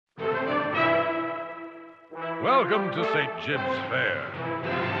Welcome to St. Jib's Fair.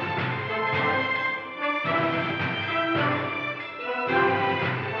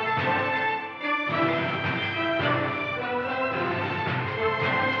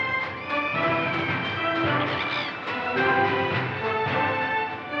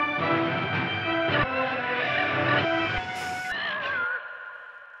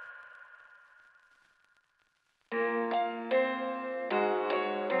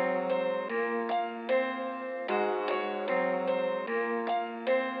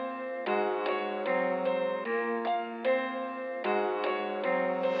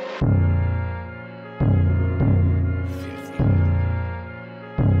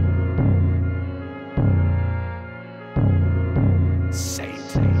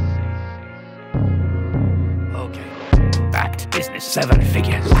 Business, 7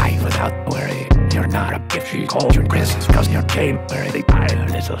 figures, life without worry. You're not a gift, she called your Christmas cause you came early. Buy a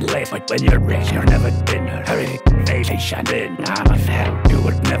little late, but when you're rich, you're never in a hurry. Vacation in, I'm a fan, you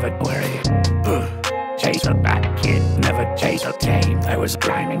would never worry. Chase a bad kid, never chase a tame. I was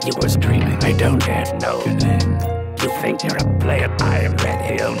grinding, you was dreaming, I don't care to know your name. You think you're a player, I am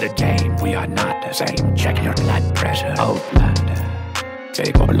ready on the game. We are not the same, check your blood pressure. Outlander,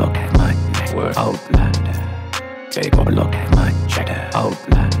 take a look at my net worth. Outlander, take a look at my cheddar.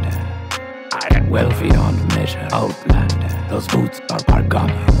 Outlander, I am wealthy on measure. Outlander, those boots are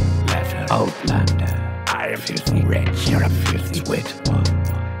Bargami leather. Outlander, I am filthy rich, you're a filthy wit.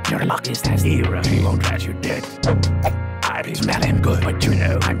 Your luck is that zero, she won't let you dead. I be smelling good, but you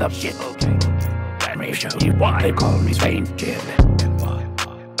know I'm the shit. Let me show you why they call me Saint Jib.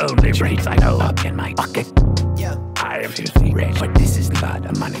 Only braids I know up in my pocket. I am filthy rich, but this is not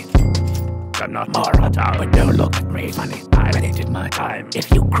the money. I'm not Maratha, but don't look at me funny. I edited my time. If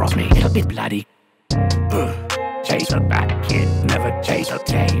you cross me, it'll be bloody. Chase a bad kid, never chase a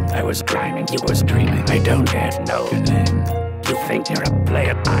tame. I was grinding, you was dreaming. I don't care to know your name. You think you're a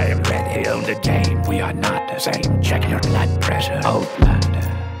player, I am ready on the game. We are not the same, check your blood pressure.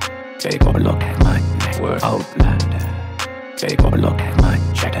 Outlander, take a look at my net worth. Outlander, take a look at my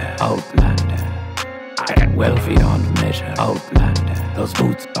cheddar. Outlander, I am wealthy on measure. Outlander, those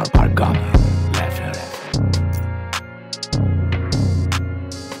boots are Bargami